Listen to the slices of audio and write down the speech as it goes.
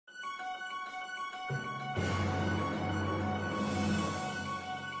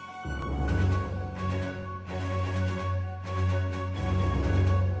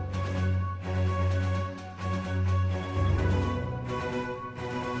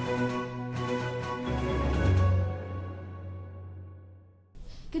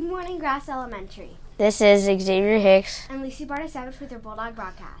Grass Elementary. This is Xavier Hicks. And Lucy Bartasevich with your Bulldog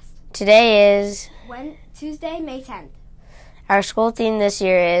broadcast. Today is Tuesday, May 10th. Our school theme this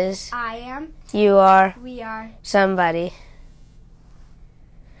year is I am, You are, we are, somebody.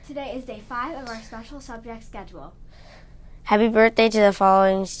 Today is day 5 of our special subject schedule. Happy birthday to the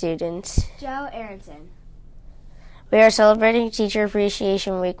following students. Joe Aronson. We are celebrating Teacher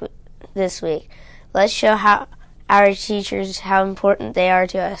Appreciation Week this week. Let's show our teachers how important they are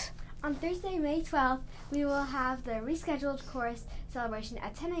to us. On Thursday, May 12th, we will have the rescheduled chorus celebration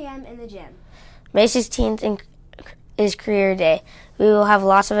at 10 a.m. in the gym. May 16th is Career Day. We will have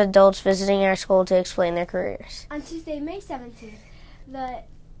lots of adults visiting our school to explain their careers. On Tuesday, May 17th,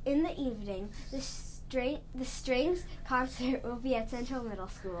 in the evening, the strings concert will be at Central Middle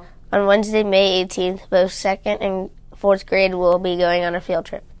School. On Wednesday, May 18th, both 2nd and 4th grade will be going on a field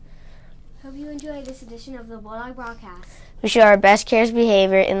trip. Hope you enjoy this edition of the Bulldog Broadcast. We show our best cares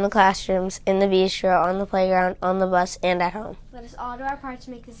behavior in the classrooms, in the bistro, on the playground, on the bus, and at home. Let us all do our part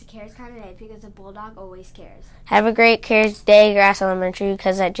to make this a cares kind of day because the Bulldog always cares. Have a great Cares Day, Grass Elementary,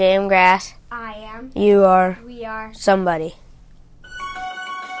 because at JM Grass, I am, you are, we are, somebody.